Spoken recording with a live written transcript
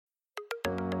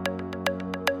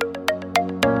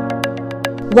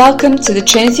Welcome to the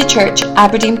Trinity Church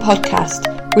Aberdeen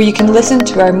podcast, where you can listen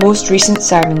to our most recent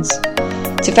sermons.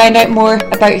 To find out more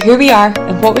about who we are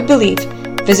and what we believe,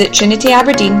 visit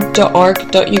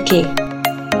trinityaberdeen.org.uk.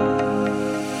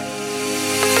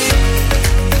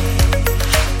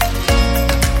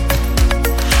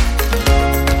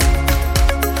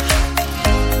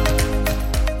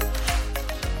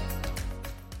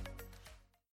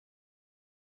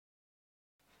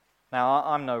 Now,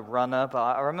 I'm no runner, but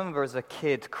I remember as a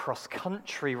kid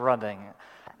cross-country running.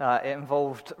 It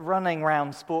involved running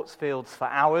around sports fields for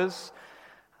hours.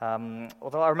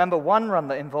 Although I remember one run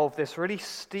that involved this really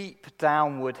steep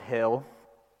downward hill,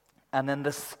 and then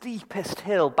the steepest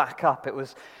hill back up. It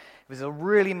was a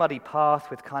really muddy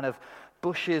path with kind of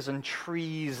bushes and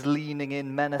trees leaning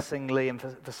in menacingly, and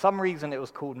for some reason it was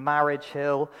called Marriage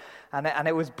Hill, and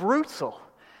it was brutal.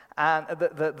 And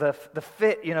the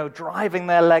fit, driving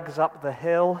their legs up the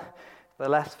hill, the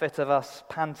less fit of us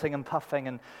panting and puffing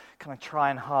and kind of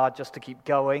trying hard just to keep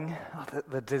going.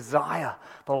 The desire,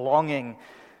 the longing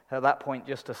at that point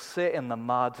just to sit in the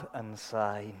mud and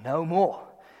say, no more.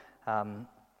 What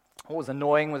was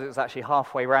annoying was it was actually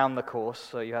halfway round the course,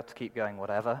 so you had to keep going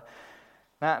whatever.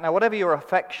 Now, whatever your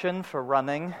affection for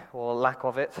running, or lack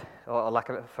of it, or lack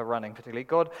of it for running particularly,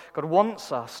 God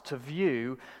wants us to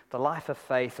view the life of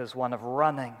faith as one of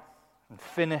running and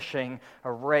finishing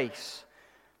a race.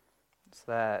 It's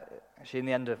there, actually in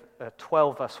the end of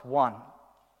 12 verse 1.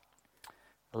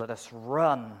 Let us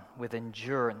run with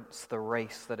endurance the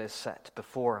race that is set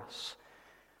before us.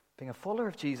 Being a follower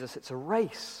of Jesus, it's a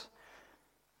race.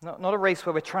 Not a race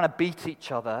where we're trying to beat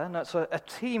each other. No, it's a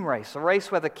team race, a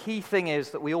race where the key thing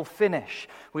is that we all finish.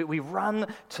 We run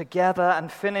together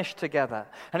and finish together.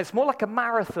 And it's more like a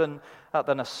marathon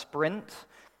than a sprint.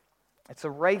 It's a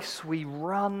race we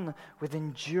run with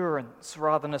endurance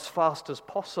rather than as fast as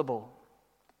possible.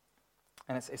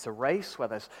 And it's a race where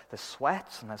there's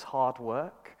sweat and there's hard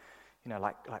work,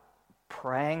 like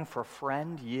praying for a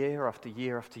friend year after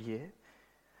year after year.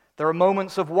 There are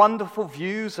moments of wonderful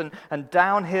views and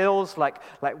downhills like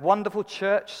wonderful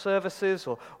church services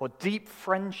or deep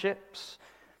friendships.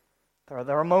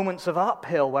 There are moments of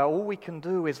uphill where all we can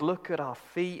do is look at our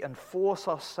feet and force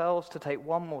ourselves to take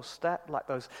one more step, like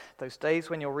those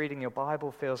days when you're reading your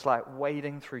Bible feels like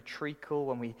wading through treacle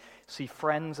when we see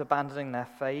friends abandoning their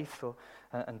faith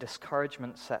and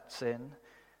discouragement sets in.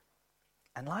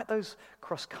 And like those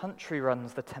cross-country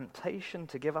runs, the temptation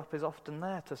to give up is often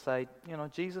there, to say,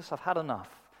 Jesus, I've had enough,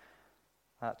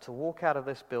 to walk out of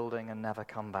this building and never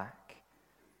come back.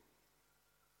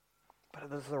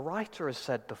 But as the writer has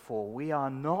said before, we are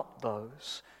not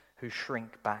those who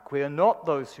shrink back. We are not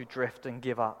those who drift and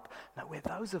give up. No, we're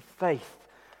those of faith.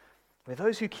 We're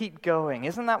those who keep going.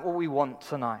 Isn't that what we want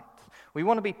tonight? We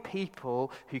want to be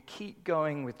people who keep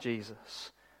going with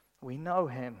Jesus. We know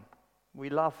him. We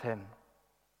love him.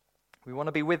 We want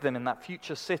to be with them in that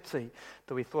future city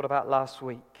that we thought about last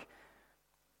week.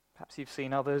 Perhaps you've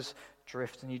seen others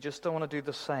drift and you just don't want to do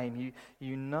the same.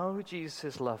 You know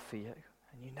Jesus' love for you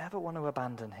and you never want to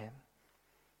abandon him.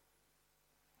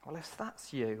 Well, if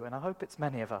that's you, and I hope it's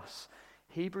many of us,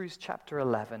 Hebrews chapter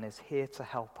 11 is here to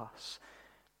help us.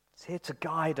 It's here to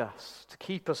guide us, to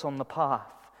keep us on the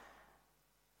path.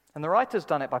 And the writer's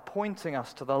done it by pointing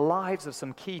us to the lives of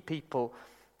some key people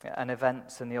and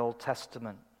events in the Old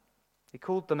Testament. He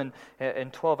called them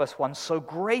in 12 verse 1, so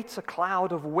great a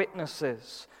cloud of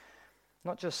witnesses,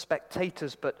 not just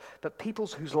spectators, but people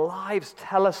whose lives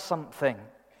tell us something.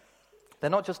 They're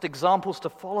not just examples to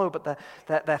follow, but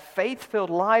they're faith-filled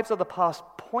lives of the past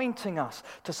pointing us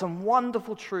to some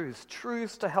wonderful truths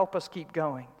to help us keep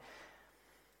going.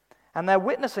 And their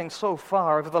witnessing so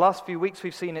far, over the last few weeks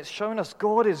we've seen, it's shown us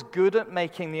God is good at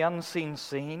making the unseen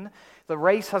seen. The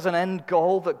race has an end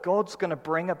goal that God's going to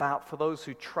bring about for those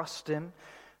who trust him.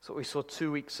 That's what we saw 2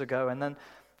 weeks ago. And then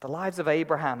the lives of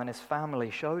Abraham and his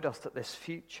family showed us that this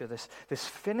future, this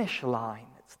finish line,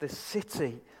 it's this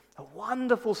city, a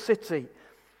wonderful city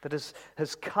that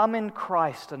has come in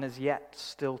Christ and is yet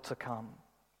still to come.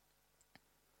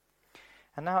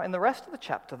 And now in the rest of the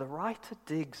chapter, the writer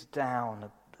digs down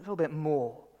a little bit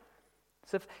more.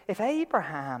 So if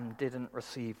Abraham didn't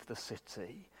receive the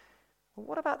city, well,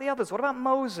 what about the others? What about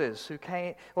Moses, who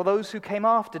came, or those who came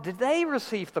after? Did they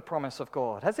receive the promise of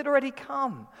God? Has it already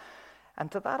come?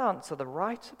 And to that answer, the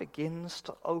writer begins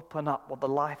to open up what the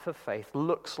life of faith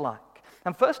looks like.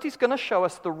 And first he's going to show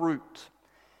us the route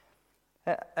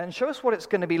and show us what it's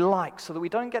going to be like so that we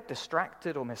don't get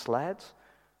distracted or misled.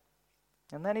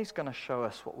 And then he's going to show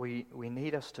us what we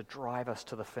need us to drive us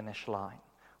to the finish line,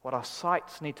 what our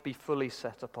sights need to be fully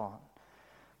set upon.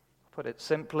 Put it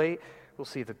simply, we'll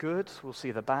see the good, we'll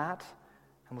see the bad,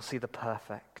 and we'll see the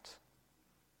perfect.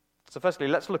 So firstly,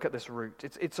 let's look at this root.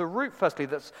 It's a root, firstly,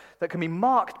 that can be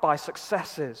marked by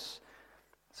successes.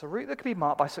 It's a root that can be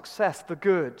marked by success, the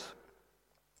good.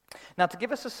 Now, to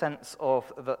give us a sense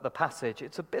of the passage,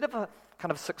 it's a bit of a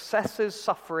kind of successes,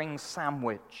 suffering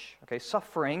sandwich. Okay,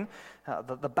 suffering,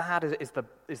 the bad is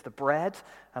the bread,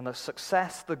 and the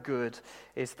success, the good,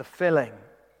 is the filling.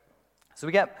 So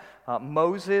we get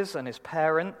Moses and his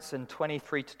parents in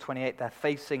 23 to 28. They're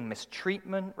facing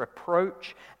mistreatment,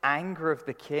 reproach, anger of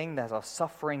the king. There's our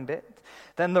suffering bit.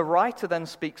 Then the writer then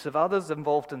speaks of others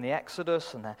involved in the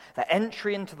Exodus and their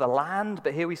entry into the land.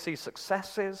 But here we see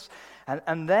successes.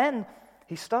 And then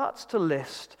he starts to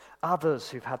list others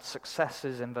who've had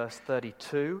successes in verse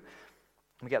 32.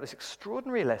 We get this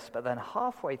extraordinary list. But then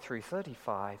halfway through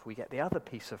 35, we get the other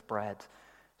piece of bread.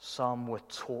 Some were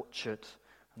tortured.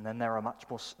 And then there are much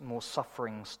more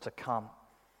sufferings to come.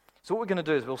 So what we're going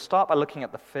to do is we'll start by looking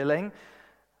at the filling,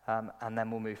 and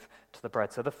then we'll move to the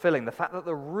bread. So the filling, the fact that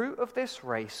the root of this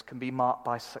race can be marked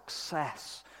by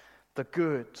success, the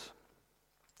good.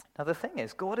 Now the thing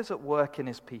is, God is at work in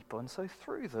his people, and so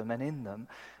through them and in them,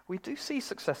 we do see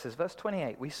successes. Verse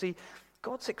 28, we see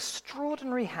God's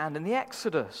extraordinary hand in the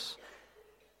Exodus.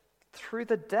 Through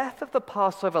the death of the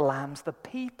Passover lambs, the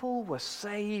people were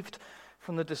saved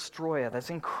from the destroyer.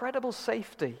 There's incredible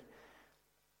safety.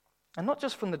 And not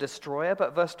just from the destroyer,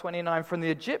 but verse 29, from the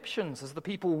Egyptians, as the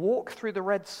people walk through the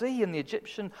Red Sea and the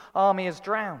Egyptian army is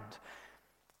drowned.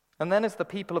 And then as the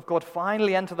people of God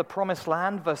finally enter the promised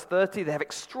land, verse 30, they have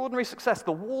extraordinary success.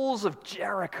 The walls of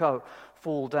Jericho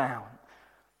fall down.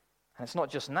 And it's not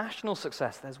just national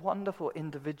success, there's wonderful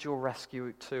individual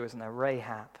rescue too, isn't there?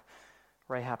 Rahab.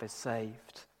 Rahab is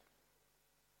saved.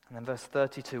 And then verse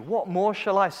 32, what more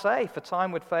shall I say? For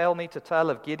time would fail me to tell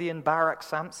of Gideon, Barak,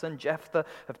 Samson, Jephthah,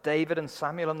 of David and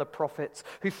Samuel and the prophets,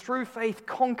 who through faith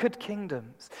conquered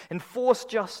kingdoms, enforced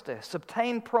justice,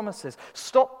 obtained promises,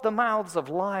 stopped the mouths of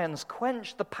lions,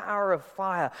 quenched the power of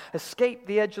fire, escaped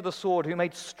the edge of the sword, who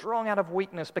made strong out of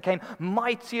weakness, became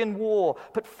mighty in war,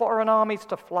 put foreign armies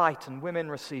to flight, and women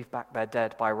received back their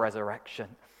dead by resurrection.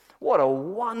 What a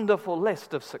wonderful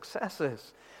list of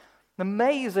successes.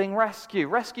 Amazing rescue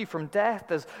from death.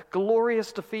 There's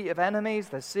glorious defeat of enemies.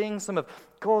 There's seeing some of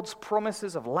God's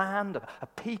promises of land,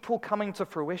 of people coming to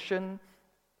fruition.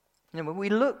 And when we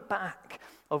look back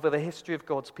over the history of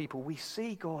God's people, we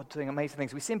see God doing amazing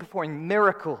things. We see him performing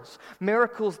miracles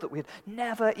that we'd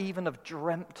never even have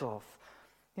dreamt of.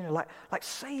 You know, like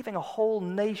saving a whole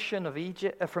nation of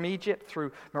Egypt from Egypt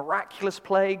through miraculous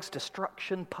plagues,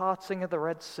 destruction, parting of the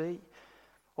Red Sea.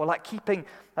 Or like keeping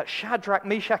Shadrach,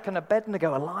 Meshach, and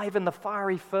Abednego alive in the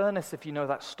fiery furnace, if you know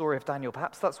that story of Daniel.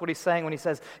 Perhaps that's what he's saying when he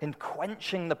says, in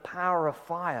quenching the power of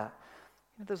fire.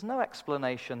 You know, there's no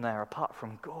explanation there apart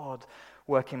from God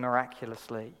working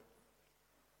miraculously.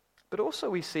 But also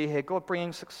we see here God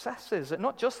bringing successes,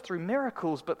 not just through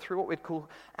miracles, but through what we'd call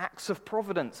acts of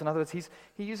providence. In other words,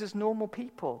 he uses normal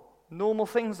people, normal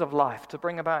things of life to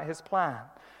bring about his plan.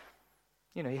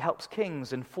 You know, he helps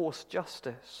kings enforce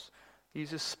justice. He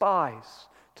uses spies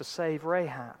to save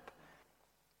Rahab.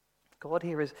 God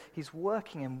here he's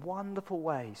working in wonderful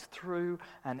ways through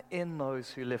and in those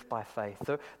who live by faith.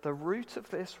 The root of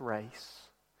this race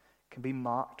can be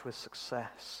marked with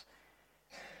success.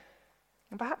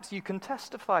 And perhaps you can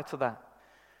testify to that.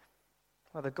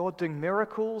 Whether God doing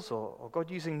miracles or God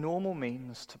using normal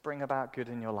means to bring about good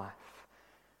in your life.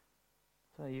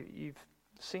 So you've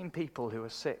seen people who are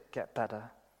sick get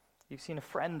better. You've seen a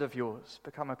friend of yours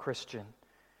become a Christian.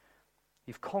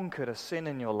 You've conquered a sin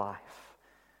in your life.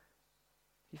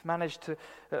 You've managed to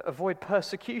avoid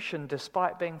persecution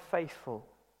despite being faithful.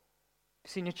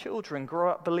 You've seen your children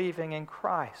grow up believing in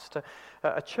Christ.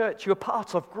 A church you were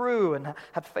part of grew and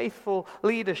had faithful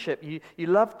leadership. You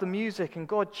loved the music and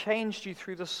God changed you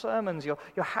through the sermons. Your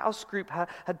house group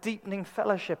had deepening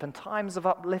fellowship and times of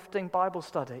uplifting Bible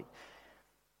study.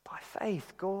 By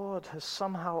faith, God has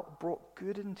somehow brought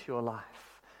good into your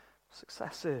life.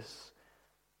 Successes.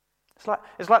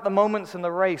 It's like the moments in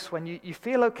the race when you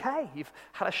feel okay. You've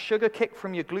had a sugar kick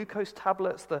from your glucose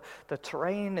tablets. The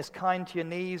terrain is kind to your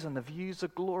knees and the views are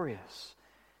glorious.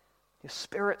 Your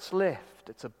spirits lift.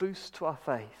 It's a boost to our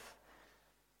faith.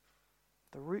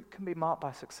 The route can be marked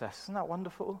by success. Isn't that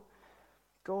wonderful?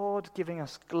 God giving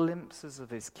us glimpses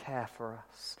of his care for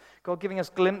us. God giving us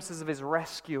glimpses of his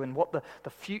rescue and what the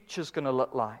future's going to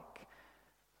look like.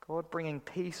 God bringing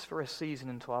peace for a season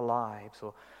into our lives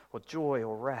or joy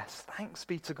or rest. Thanks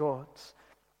be to God.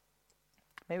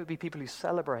 May we be people who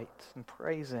celebrate and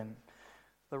praise him.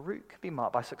 The route can be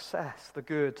marked by success, the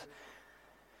good.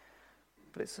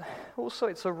 But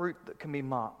it's a route that can be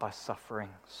marked by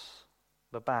sufferings.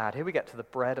 the bad. Here we get to the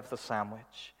bread of the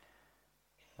sandwich.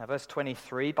 Now, verse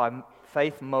 23, by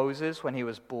faith Moses, when he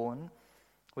was born,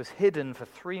 was hidden for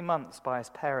 3 months by his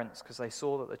parents because they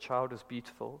saw that the child was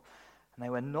beautiful, and they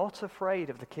were not afraid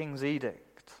of the king's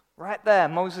edict. Right there,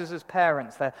 Moses'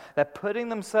 parents, they're putting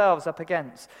themselves up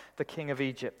against the king of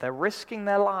Egypt. They're risking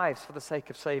their lives for the sake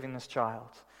of saving this child.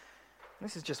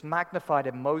 This is just magnified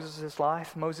in Moses'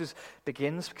 life. Moses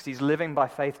begins, because he's living by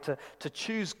faith, to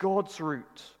choose God's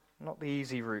route, not the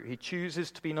easy route. He chooses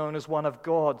to be known as one of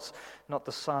God's, not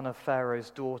the son of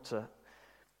Pharaoh's daughter.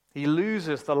 He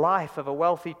loses the life of a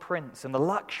wealthy prince and the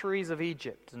luxuries of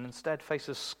Egypt, and instead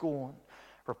faces scorn,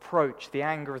 reproach, the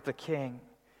anger of the king.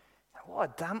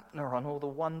 What a dampener on all the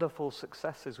wonderful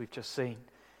successes we've just seen.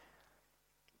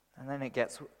 And then it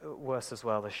gets worse as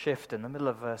well. The shift in the middle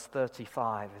of verse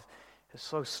 35 is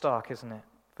so stark, isn't it?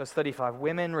 Verse 35,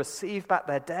 women received back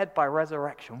their dead by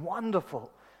resurrection.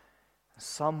 Wonderful.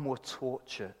 Some were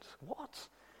tortured. What?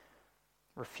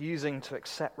 Refusing to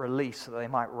accept release so that they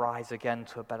might rise again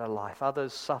to a better life.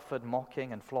 Others suffered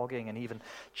mocking and flogging and even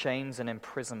chains and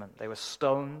imprisonment. They were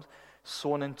stoned,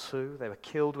 sawn in two. They were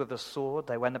killed with a sword.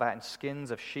 They went about in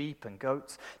skins of sheep and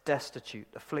goats, destitute,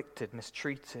 afflicted,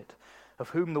 mistreated, of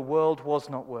whom the world was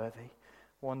not worthy,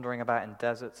 wandering about in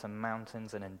deserts and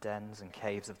mountains and in dens and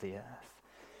caves of the earth.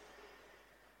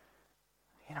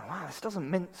 Wow, this doesn't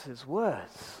mince his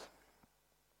words.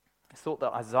 I thought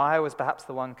that Isaiah was perhaps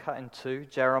the one cut in two.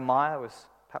 Jeremiah was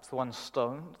perhaps the one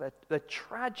stoned. They're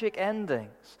tragic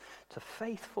endings to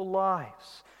faithful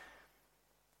lives.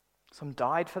 Some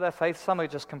died for their faith. Some are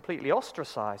just completely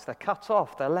ostracized. They're cut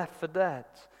off. They're left for dead.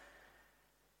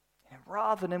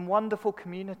 Rather than in wonderful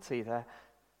community, they're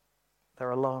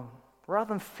alone. Rather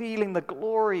than feeling the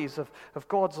glories of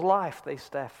God's life, they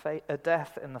stare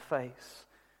death in the face.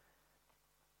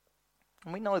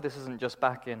 And we know this isn't just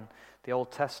back in the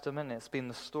Old Testament. It's been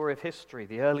the story of history,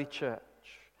 the early church,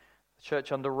 the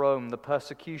church under Rome, the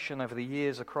persecution over the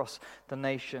years across the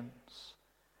nations.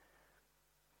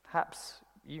 Perhaps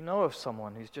you know of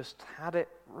someone who's just had it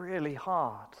really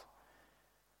hard.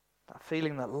 That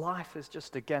feeling that life is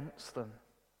just against them.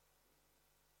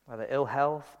 Whether ill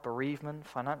health, bereavement,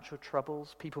 financial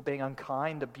troubles, people being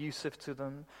unkind, abusive to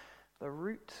them, the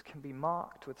route can be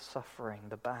marked with suffering,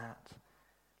 the bad.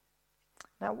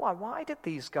 Now, why did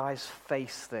these guys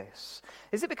face this?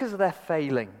 Is it because of their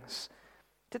failings?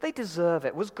 Did they deserve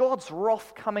it? Was God's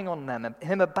wrath coming on them and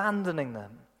him abandoning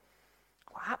them?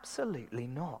 Well, absolutely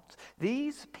not.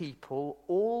 These people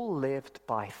all lived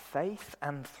by faith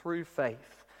and through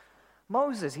faith.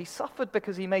 Moses, he suffered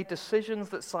because he made decisions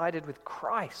that sided with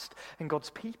Christ and God's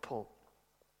people.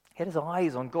 He had his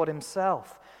eyes on God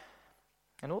himself.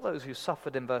 And all those who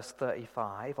suffered in verse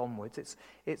 35 onwards,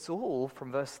 it's all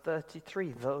from verse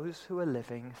 33, those who are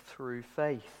living through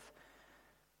faith.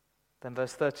 Then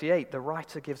verse 38, the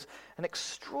writer gives an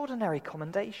extraordinary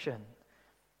commendation,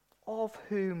 of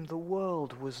whom the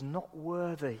world was not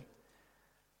worthy.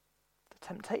 The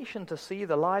temptation to see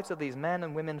the lives of these men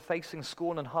and women facing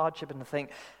scorn and hardship and to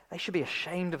think they should be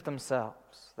ashamed of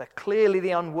themselves. They're clearly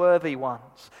the unworthy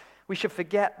ones. We should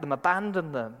forget them,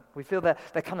 abandon them. We feel their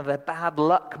bad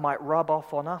luck might rub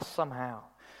off on us somehow.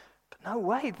 But no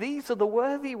way, these are the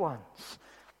worthy ones.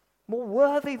 More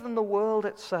worthy than the world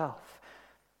itself.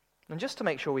 And just to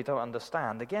make sure we don't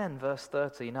understand, again, verse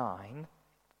 39,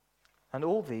 and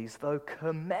all these, though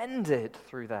commended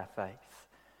through their faith.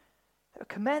 They were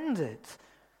commended.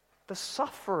 The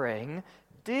suffering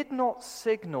did not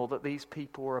signal that these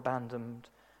people were abandoned,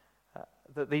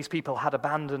 that these people had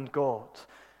abandoned God.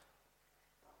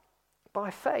 By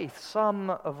faith, some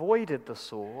avoided the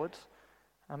sword,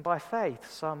 and by faith,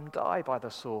 some die by the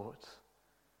sword.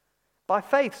 By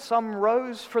faith, some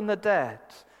rose from the dead.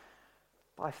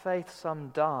 By faith, some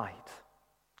died,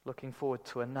 looking forward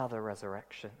to another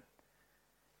resurrection.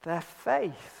 Their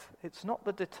faith, it's not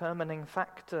the determining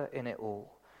factor in it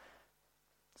all.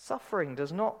 Suffering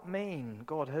does not mean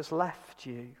God has left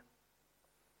you.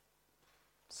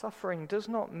 Suffering does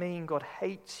not mean God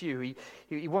hates you.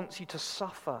 He wants you to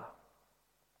suffer.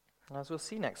 As we'll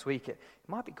see next week, it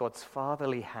might be God's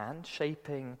fatherly hand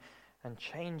shaping and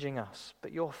changing us,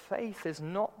 but your faith is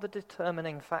not the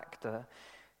determining factor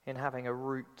in having a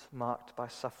route marked by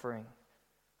suffering.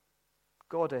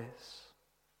 God is.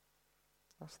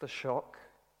 That's the shock.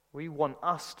 We want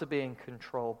us to be in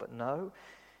control, but no.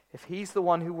 If he's the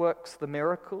one who works the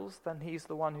miracles, then he's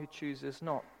the one who chooses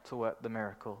not to work the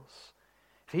miracles.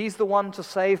 If he's the one to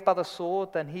save by the sword,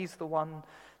 then he's the one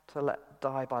to let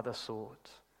die by the sword.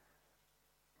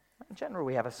 In general,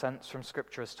 we have a sense from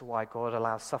Scripture as to why God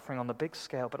allows suffering on the big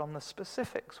scale, but on the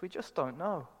specifics, we just don't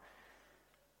know.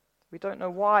 We don't know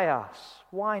why us,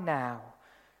 why now,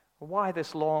 or why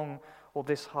this long or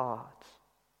this hard.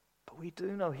 But we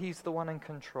do know he's the one in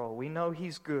control. We know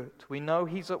he's good. We know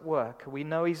he's at work. We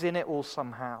know he's in it all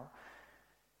somehow.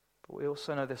 But we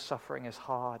also know this suffering is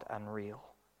hard and real.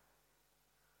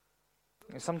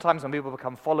 Sometimes when people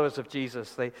become followers of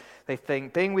Jesus, they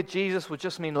think being with Jesus would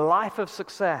just mean life of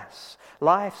success.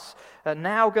 Life's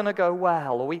now going to go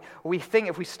well. Or we think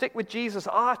if we stick with Jesus,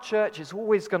 our church is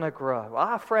always going to grow.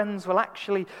 Our friends will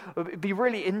actually be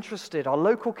really interested. Our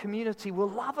local community will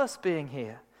love us being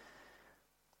here.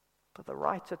 But the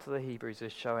writer to the Hebrews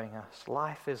is showing us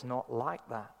life is not like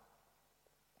that.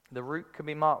 The route can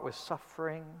be marked with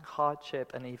suffering,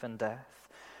 hardship, and even death.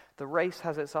 The race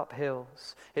has its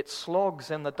uphills. It slogs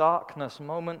in the darkness,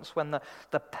 moments when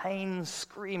the pain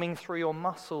screaming through your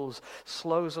muscles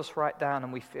slows us right down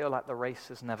and we feel like the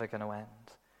race is never going to end.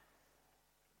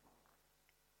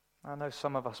 I know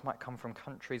some of us might come from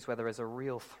countries where there is a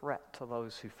real threat to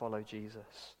those who follow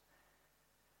Jesus.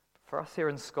 For us here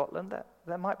in Scotland,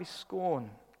 there might be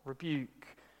scorn, rebuke,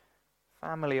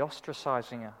 family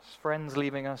ostracizing us, friends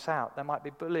leaving us out. There might be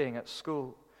bullying at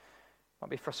school. Might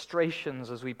be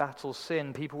frustrations as we battle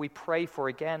sin, people we pray for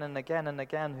again and again and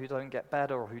again who don't get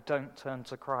better or who don't turn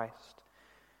to Christ.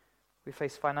 We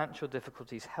face financial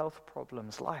difficulties, health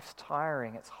problems, life's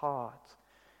tiring, it's hard.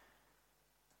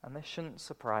 And this shouldn't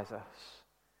surprise us.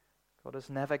 God has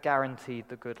never guaranteed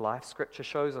the good life. Scripture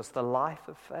shows us the life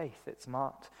of faith, it's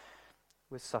marked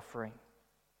with suffering.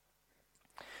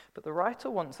 But the writer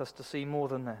wants us to see more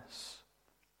than this.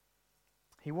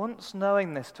 He wants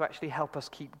knowing this to actually help us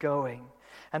keep going.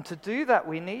 And to do that,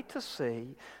 we need to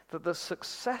see that the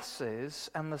successes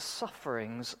and the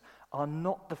sufferings are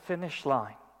not the finish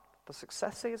line. The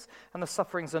successes and the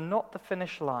sufferings are not the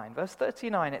finish line. Verse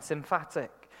 39, it's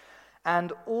emphatic.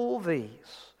 And all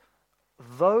these,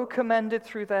 though commended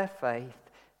through their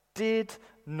faith, did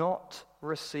not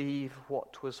receive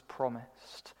what was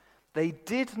promised. They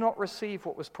did not receive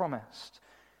what was promised.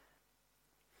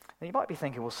 Now you might be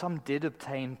thinking, well, some did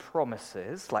obtain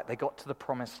promises, like they got to the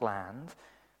promised land.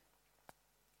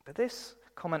 But this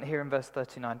comment here in verse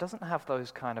 39 doesn't have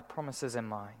those kind of promises in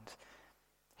mind.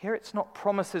 Here it's not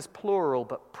promises plural,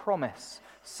 but promise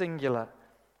singular.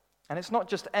 And it's not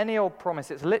just any old promise,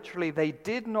 it's literally they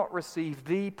did not receive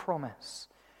the promise.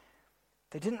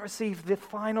 They didn't receive the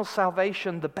final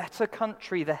salvation, the better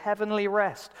country, the heavenly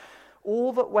rest.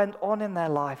 All that went on in their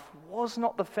life was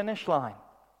not the finish line.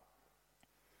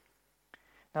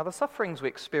 Now, the sufferings we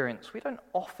experience, we don't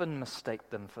often mistake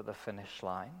them for the finish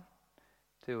line,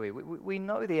 do we? We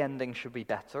know the ending should be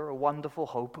better, a wonderful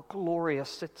hope, a glorious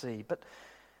city, but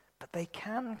they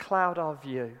can cloud our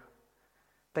view.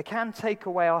 They can take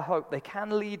away our hope. They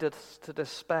can lead us to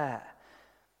despair.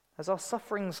 As our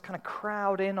sufferings kind of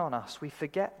crowd in on us, we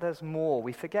forget there's more.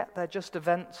 We forget they're just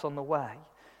events on the way.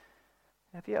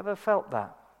 Have you ever felt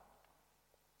that?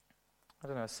 I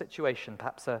don't know, a situation,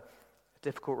 perhaps a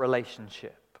difficult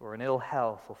relationship, or an ill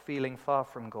health, or feeling far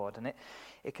from God, and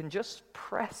it can just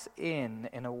press in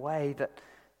a way that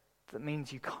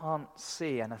means you can't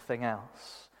see anything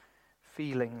else.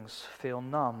 Feelings feel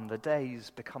numb, the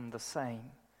days become the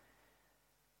same.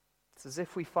 It's as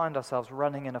if we find ourselves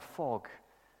running in a fog,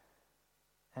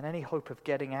 and any hope of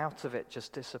getting out of it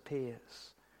just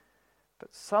disappears.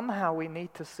 But somehow we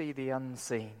need to see the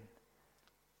unseen.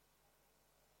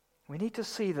 We need to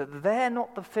see that they're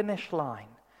not the finish line.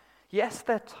 Yes,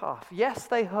 they're tough. Yes,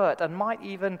 they hurt and might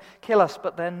even kill us,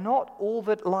 but they're not all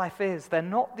that life is. They're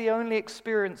not the only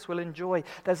experience we'll enjoy.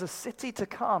 There's a city to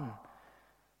come.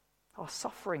 Our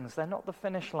sufferings, they're not the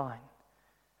finish line.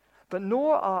 But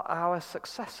nor are our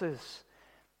successes.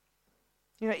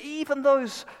 You know, even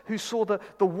those who saw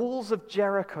the walls of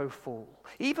Jericho fall,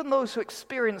 even those who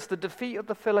experienced the defeat of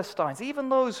the Philistines, even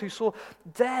those who saw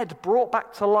dead brought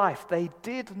back to life, they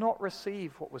did not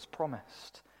receive what was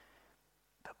promised.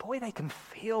 But boy, they can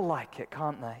feel like it,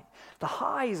 can't they? The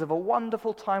highs of a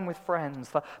wonderful time with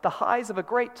friends, the highs of a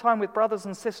great time with brothers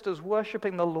and sisters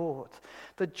worshiping the Lord,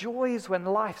 the joys when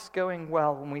life's going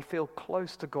well, when we feel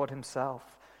close to God himself.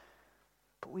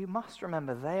 But we must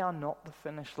remember they are not the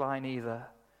finish line either.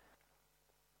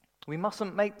 We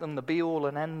mustn't make them the be-all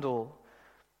and end-all.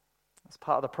 That's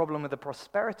part of the problem with the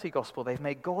prosperity gospel. They've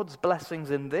made God's blessings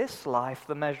in this life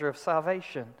the measure of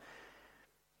salvation.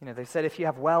 You know, they said if you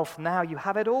have wealth now, you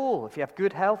have it all. If you have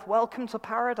good health, welcome to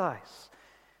paradise.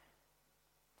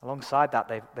 Alongside that,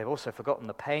 they've also forgotten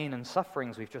the pain and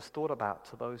sufferings we've just thought about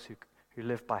to those who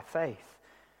live by faith.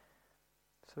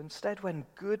 So instead, when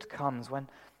good comes, when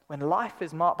life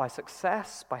is marked by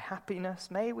success, by happiness,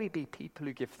 may we be people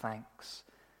who give thanks.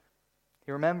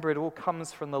 You remember it all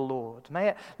comes from the Lord. May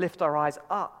it lift our eyes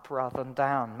up rather than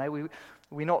down. May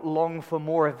we not long for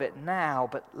more of it now,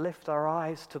 but lift our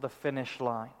eyes to the finish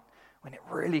line when it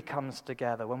really comes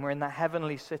together, when we're in that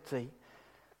heavenly city.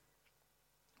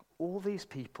 All these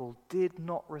people did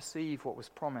not receive what was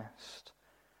promised.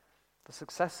 The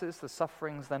successes, the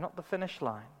sufferings, they're not the finish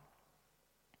line.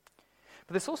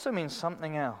 But this also means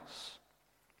something else,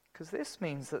 because this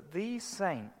means that these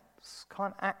saints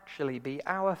can't actually be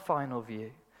our final view.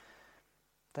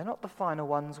 They're not the final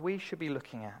ones we should be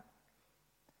looking at.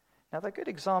 Now, they're good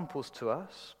examples to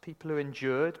us, people who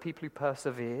endured, people who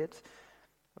persevered,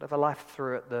 whatever life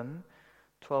threw at them.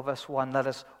 12 verse 1, let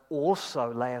us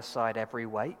also lay aside every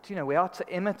weight. We are to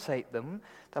imitate them.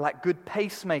 They're like good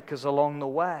pacemakers along the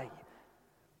way.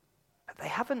 But they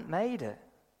haven't made it.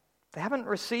 They haven't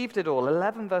received it all.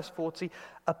 11 verse 40,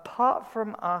 apart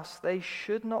from us, they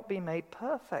should not be made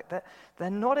perfect. They're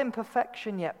not in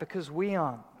perfection yet because we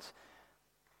aren't.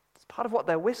 It's part of what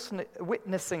they're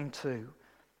witnessing to.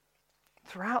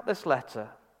 Throughout this letter,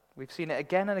 we've seen it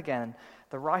again and again,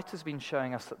 the writer's been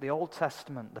showing us that the Old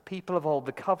Testament, the people of old,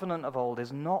 the covenant of old,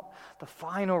 is not the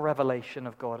final revelation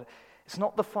of God. It's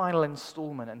not the final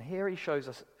installment. And here he shows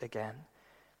us again.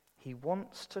 He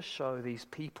wants to show these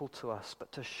people to us,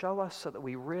 but to show us so that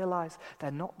we realize they're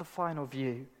not the final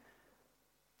view.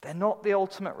 They're not the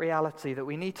ultimate reality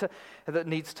that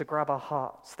needs to grab our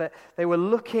hearts. They were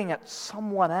looking at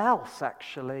someone else,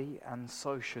 actually, and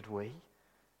so should we.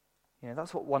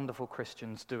 That's what wonderful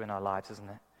Christians do in our lives, isn't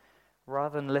it?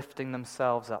 Rather than lifting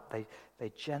themselves up,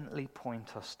 they gently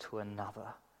point us to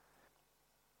another.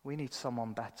 We need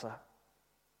someone better,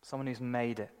 someone who's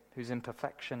made it, who's in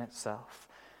perfection itself.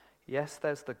 Yes,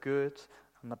 there's the good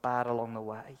and the bad along the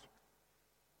way,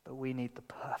 but we need the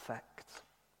perfect.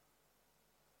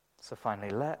 So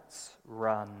finally, let's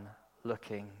run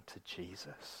looking to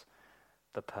Jesus,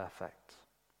 the perfect.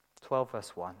 12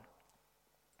 verse 1.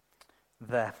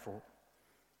 Therefore,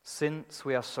 since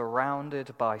we are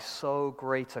surrounded by so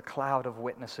great a cloud of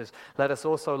witnesses, let us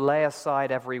also lay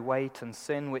aside every weight and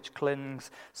sin which clings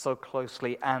so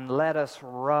closely, and let us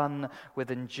run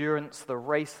with endurance the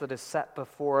race that is set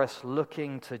before us,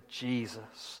 looking to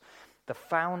Jesus, the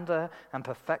founder and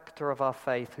perfecter of our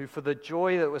faith, who for the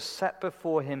joy that was set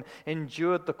before him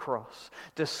endured the cross,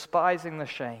 despising the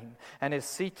shame, and is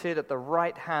seated at the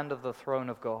right hand of the throne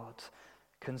of God.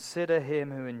 Consider him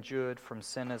who endured from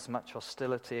sinners much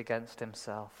hostility against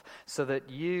himself, so that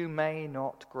you may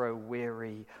not grow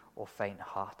weary or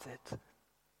faint-hearted. Do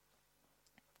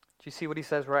you see what he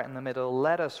says right in the middle?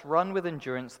 Let us run with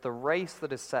endurance the race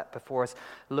that is set before us,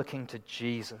 looking to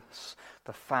Jesus,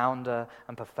 the founder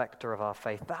and perfecter of our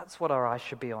faith. That's what our eyes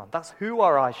should be on. That's who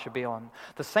our eyes should be on.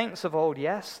 The saints of old,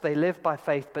 yes, they live by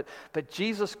faith, but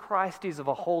Jesus Christ is of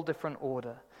a whole different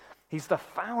order. He's the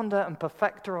founder and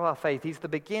perfecter of our faith. He's the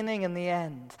beginning and the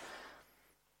end.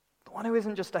 The one who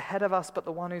isn't just ahead of us, but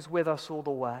the one who's with us all the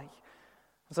way.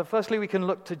 And so firstly, we can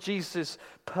look to Jesus'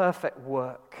 perfect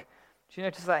work. Do you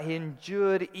notice that? He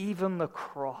endured even the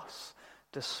cross,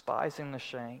 despising the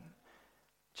shame.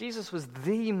 Jesus was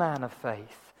the man of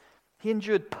faith. He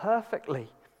endured perfectly.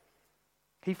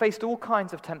 He faced all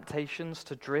kinds of temptations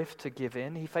to drift, to give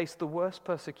in. He faced the worst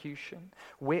persecution,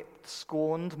 whipped,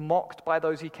 scorned, mocked by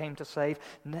those he came to save,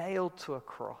 nailed to a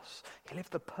cross. He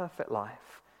lived the perfect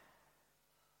life.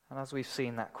 And as we've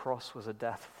seen, that cross was a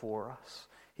death for us.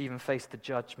 He even faced the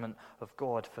judgment of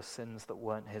God for sins that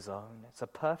weren't his own. It's a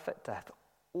perfect death,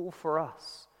 all for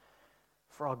us,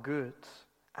 for our good,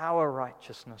 our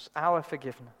righteousness, our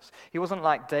forgiveness. He wasn't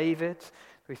like David,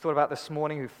 we thought about this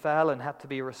morning, who fell and had to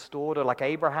be restored, or like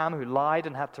Abraham, who lied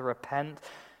and had to repent.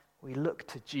 We look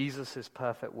to Jesus'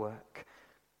 perfect work.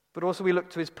 But also we look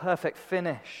to his perfect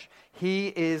finish. He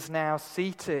is now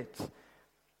seated.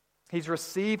 He's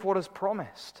received what is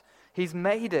promised. He's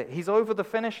made it. He's over the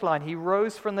finish line. He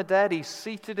rose from the dead. He's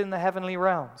seated in the heavenly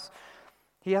realms.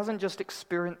 He hasn't just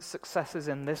experienced successes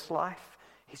in this life.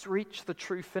 He's reached the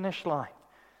true finish line.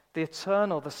 The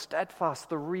eternal, the steadfast,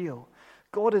 the real.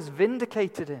 God has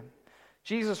vindicated him.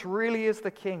 Jesus really is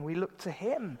the King. We look to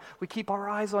him. We keep our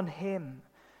eyes on him.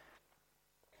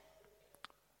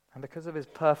 And because of his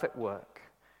perfect work,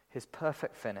 his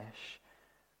perfect finish,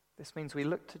 this means we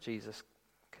look to Jesus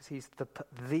because he's the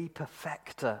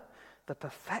perfecter. The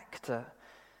perfecter.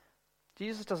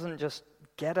 Jesus doesn't just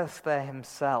get us there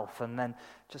himself and then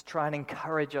just try and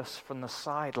encourage us from the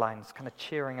sidelines, kind of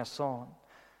cheering us on.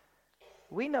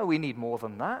 We know we need more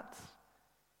than that.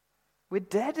 We're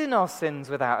dead in our sins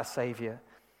without a Savior.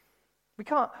 We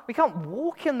can't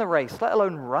walk in the race, let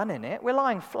alone run in it. We're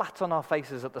lying flat on our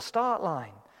faces at the start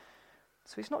line.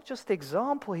 So he's not just the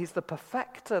example, he's the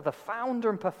perfecter, the founder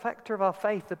and perfecter of our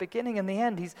faith, the beginning and the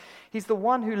end. He's the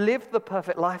one who lived the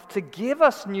perfect life to give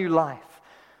us new life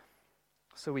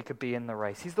so we could be in the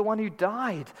race. He's the one who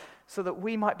died so that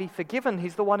we might be forgiven.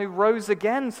 He's the one who rose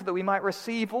again so that we might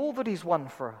receive all that he's won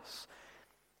for us.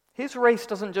 His race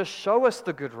doesn't just show us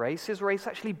the good race, his race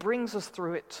actually brings us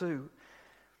through it too.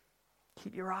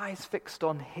 Keep your eyes fixed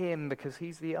on him because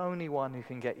he's the only one who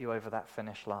can get you over that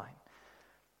finish line.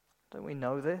 Don't we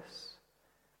know this?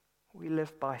 We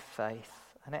live by faith,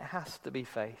 and it has to be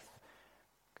faith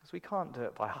because we can't do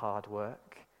it by hard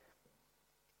work.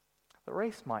 The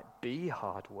race might be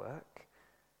hard work,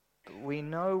 but we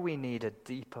know we need a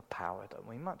deeper power, don't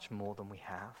we? Much more than we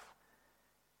have.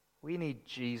 We need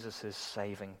Jesus'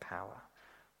 saving power,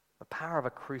 the power of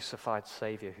a crucified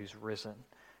Savior who's risen,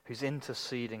 who's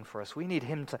interceding for us. We need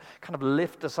him to kind of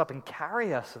lift us up and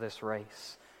carry us to this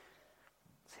race.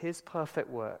 It's his perfect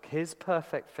work, his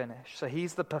perfect finish. So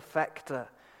he's the perfecter,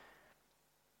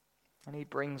 and he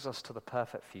brings us to the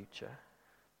perfect future.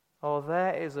 Oh,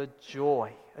 there is a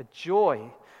joy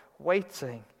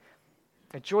waiting,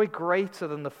 a joy greater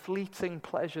than the fleeting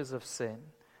pleasures of sin.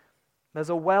 There's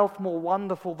a wealth more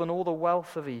wonderful than all the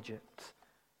wealth of Egypt.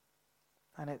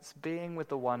 And it's being with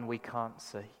the one we can't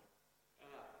see.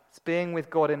 It's being with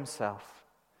God himself.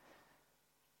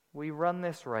 We run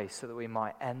this race so that we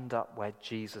might end up where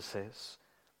Jesus is.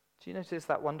 Do you notice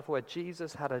that wonderful where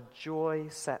Jesus had a joy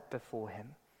set before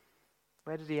him?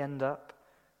 Where did he end up?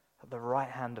 At the right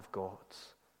hand of God.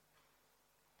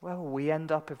 Where will we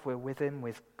end up if we're with him,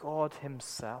 with God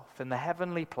himself, in the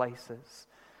heavenly places?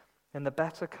 In the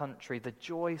better country, the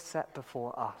joy set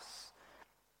before us.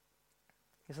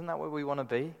 Isn't that where we want to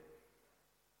be?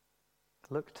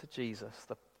 Look to Jesus,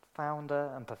 the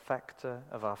founder and perfecter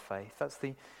of our faith. That's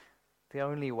the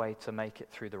only way to make it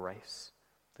through the race.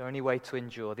 The only way to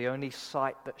endure. The only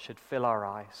sight that should fill our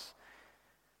eyes.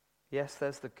 Yes,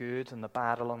 there's the good and the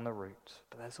bad along the route,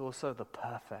 but there's also the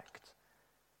perfect.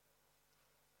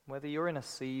 Whether you're in a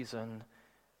season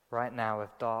right now of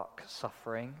dark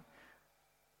suffering,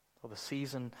 or the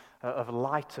season of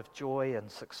light of joy and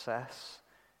success,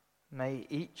 may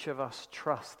each of us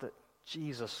trust that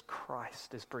Jesus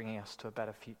Christ is bringing us to a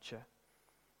better future.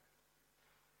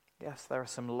 Yes, there are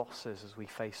some losses as we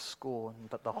face scorn,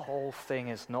 but the whole thing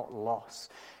is not loss,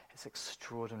 it's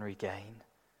extraordinary gain.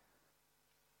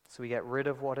 So we get rid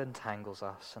of what entangles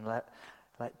us and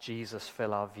let Jesus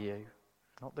fill our view.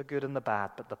 Not the good and the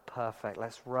bad, but the perfect.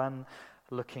 Let's run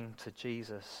looking to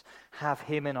Jesus. Have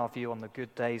him in our view on the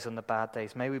good days and the bad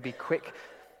days. May we be quick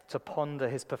to ponder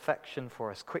his perfection for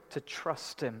us, quick to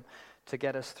trust him to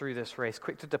get us through this race,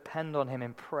 quick to depend on him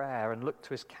in prayer and look to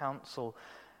his counsel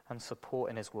and support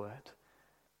in his word.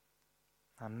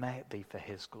 And may it be for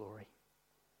his glory.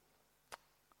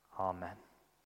 Amen.